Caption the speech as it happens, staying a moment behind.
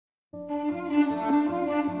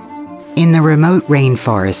In the remote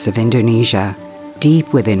rainforests of Indonesia,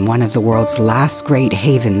 deep within one of the world's last great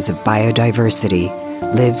havens of biodiversity,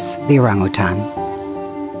 lives the orangutan.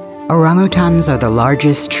 Orangutans are the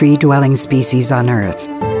largest tree-dwelling species on Earth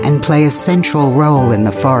and play a central role in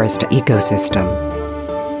the forest ecosystem.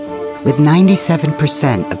 With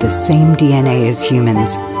 97% of the same DNA as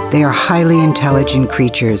humans, they are highly intelligent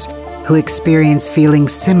creatures who experience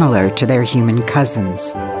feelings similar to their human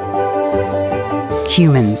cousins.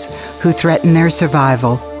 Humans who threaten their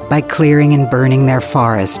survival by clearing and burning their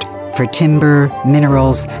forest for timber,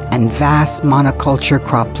 minerals, and vast monoculture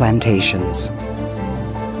crop plantations.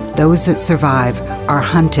 Those that survive are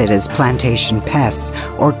hunted as plantation pests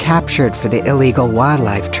or captured for the illegal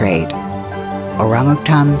wildlife trade.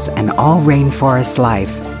 Orangutans and all rainforest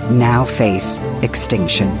life now face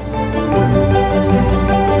extinction.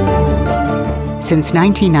 Since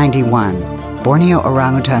 1991, Borneo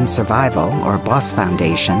Orangutan Survival, or BOS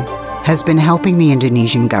Foundation, has been helping the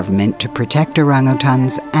Indonesian government to protect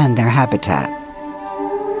orangutans and their habitat,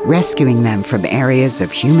 rescuing them from areas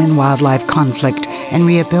of human-wildlife conflict and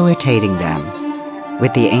rehabilitating them,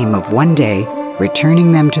 with the aim of one day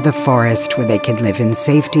returning them to the forest where they can live in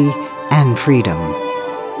safety and freedom.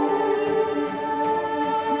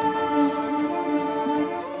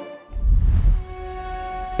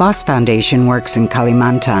 BOS Foundation works in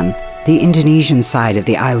Kalimantan, the Indonesian side of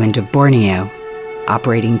the island of Borneo,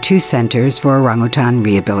 operating 2 centers for orangutan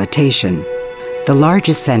rehabilitation. The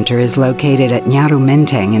largest center is located at Nyaru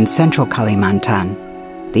Menteng in central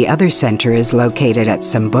Kalimantan. The other center is located at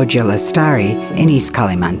Samboja Lestari in East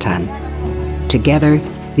Kalimantan. Together,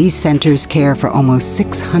 these centers care for almost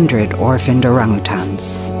 600 orphaned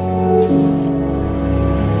orangutans.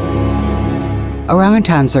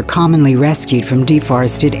 Orangutans are commonly rescued from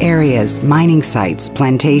deforested areas, mining sites,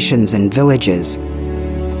 plantations, and villages.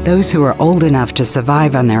 Those who are old enough to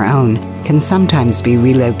survive on their own can sometimes be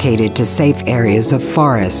relocated to safe areas of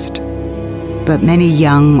forest. But many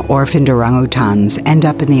young, orphaned orangutans end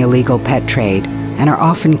up in the illegal pet trade and are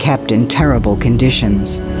often kept in terrible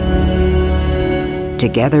conditions.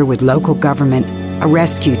 Together with local government, a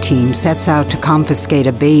rescue team sets out to confiscate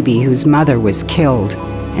a baby whose mother was killed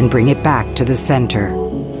and bring it back to the center.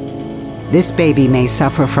 This baby may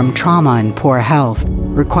suffer from trauma and poor health,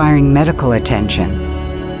 requiring medical attention.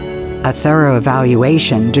 A thorough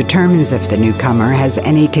evaluation determines if the newcomer has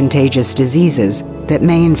any contagious diseases that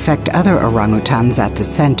may infect other orangutans at the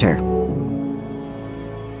center.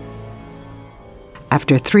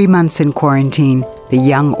 After 3 months in quarantine, the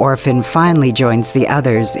young orphan finally joins the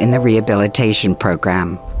others in the rehabilitation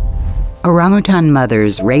program. Orangutan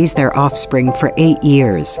mothers raise their offspring for 8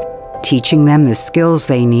 years, teaching them the skills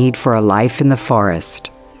they need for a life in the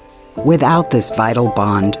forest. Without this vital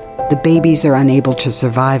bond, the babies are unable to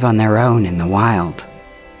survive on their own in the wild.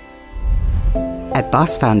 At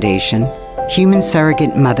BOS Foundation, human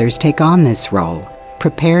surrogate mothers take on this role,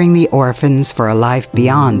 preparing the orphans for a life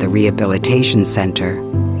beyond the rehabilitation center.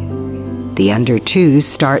 The under-2s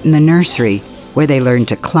start in the nursery, where they learn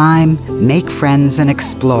to climb, make friends, and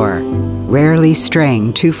explore, rarely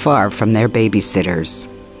straying too far from their babysitters.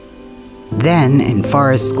 Then, in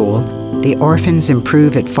forest school, the orphans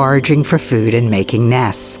improve at foraging for food and making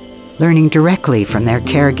nests, learning directly from their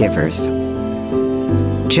caregivers.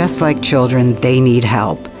 Just like children, they need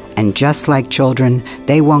help, and just like children,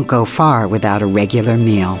 they won't go far without a regular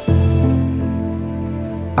meal.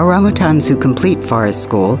 Orangutans who complete forest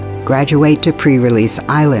school graduate to pre-release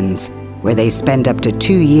islands, where they spend up to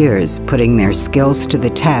 2 years putting their skills to the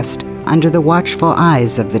test under the watchful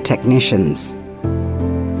eyes of the technicians.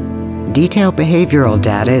 Detailed behavioral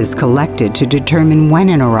data is collected to determine when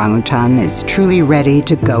an orangutan is truly ready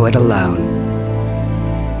to go it alone.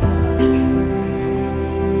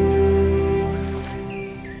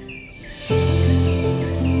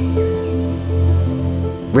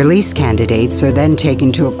 Release candidates are then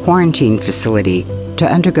taken to a quarantine facility to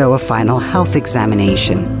undergo a final health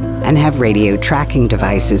examination and have radio tracking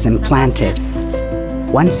devices implanted.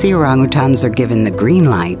 Once the orangutans are given the green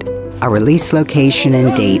light, a release location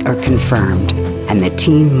and date are confirmed, and the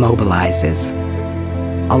team mobilizes.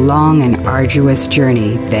 A long and arduous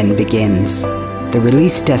journey then begins. The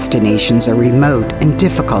release destinations are remote and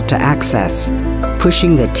difficult to access,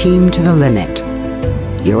 pushing the team to the limit.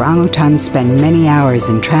 The orangutans spend many hours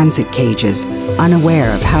in transit cages,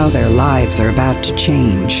 unaware of how their lives are about to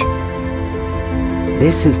change.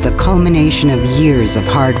 This is the culmination of years of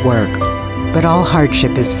hard work, but all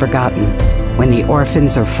hardship is forgotten when the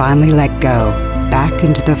orphans are finally let go back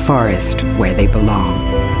into the forest where they belong.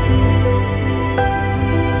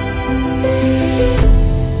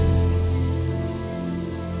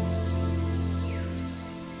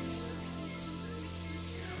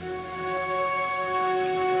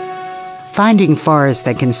 finding forests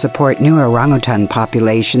that can support new orangutan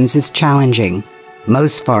populations is challenging.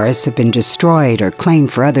 Most forests have been destroyed or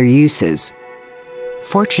claimed for other uses.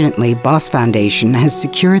 Fortunately, BOS Foundation has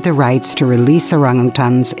secured the rights to release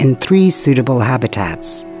orangutans in 3 suitable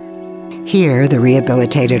habitats. Here, the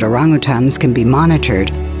rehabilitated orangutans can be monitored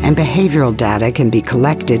and behavioral data can be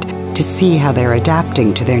collected to see how they're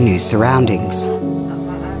adapting to their new surroundings.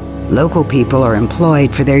 Local people are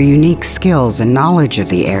employed for their unique skills and knowledge of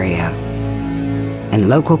the area. And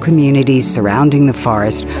local communities surrounding the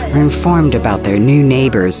forest are informed about their new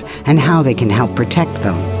neighbors and how they can help protect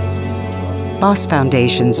them. BOS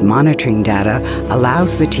Foundation's monitoring data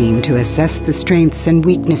allows the team to assess the strengths and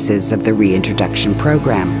weaknesses of the reintroduction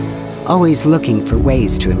program, always looking for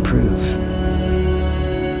ways to improve.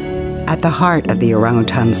 At the heart of the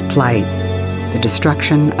orangutan's plight, the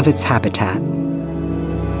destruction of its habitat.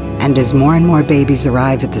 And as more and more babies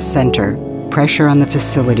arrive at the center, pressure on the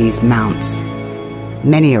facilities mounts.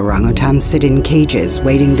 Many orangutans sit in cages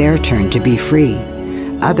waiting their turn to be free.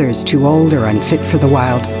 Others, too old or unfit for the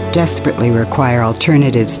wild, desperately require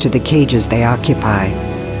alternatives to the cages they occupy.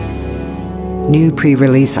 New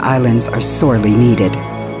pre-release islands are sorely needed,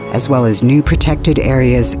 as well as new protected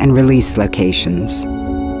areas and release locations.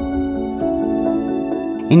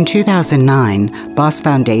 In 2009, BOS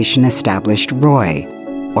Foundation established ROY,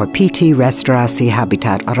 or PT Restorasi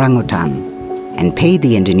Habitat Orangutan, and paid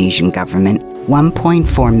the Indonesian government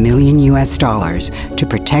 $1.4 million to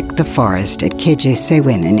protect the forest at Keje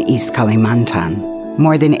Sewin in East Kalimantan.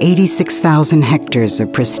 More than 86,000 hectares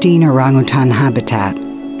of pristine orangutan habitat,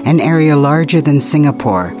 an area larger than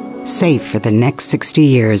Singapore, safe for the next 60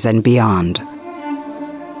 years and beyond.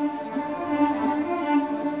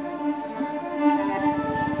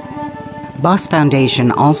 BOS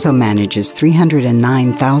Foundation also manages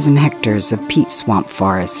 309,000 hectares of peat swamp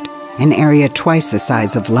forest, an area twice the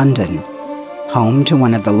size of London, home to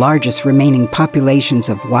one of the largest remaining populations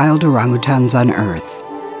of wild orangutans on Earth.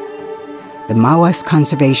 The BOS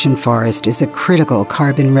Conservation Forest is a critical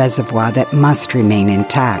carbon reservoir that must remain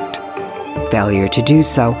intact. Failure to do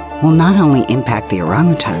so will not only impact the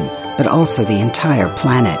orangutan, but also the entire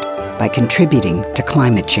planet by contributing to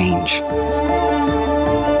climate change.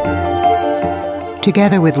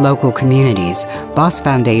 Together with local communities, BOS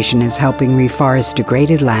Foundation is helping reforest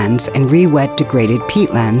degraded lands and re-wet degraded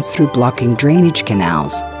peatlands through blocking drainage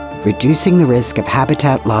canals, reducing the risk of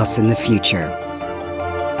habitat loss in the future.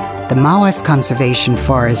 The BOS Conservation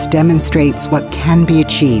Forest demonstrates what can be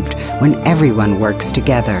achieved when everyone works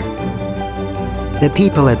together. The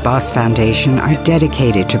people at BOS Foundation are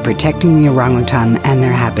dedicated to protecting the orangutan and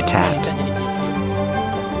their habitat.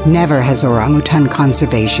 Never has orangutan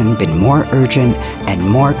conservation been more urgent and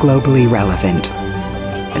more globally relevant,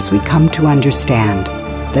 as we come to understand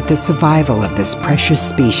that the survival of this precious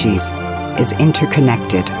species is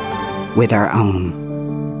interconnected with our own.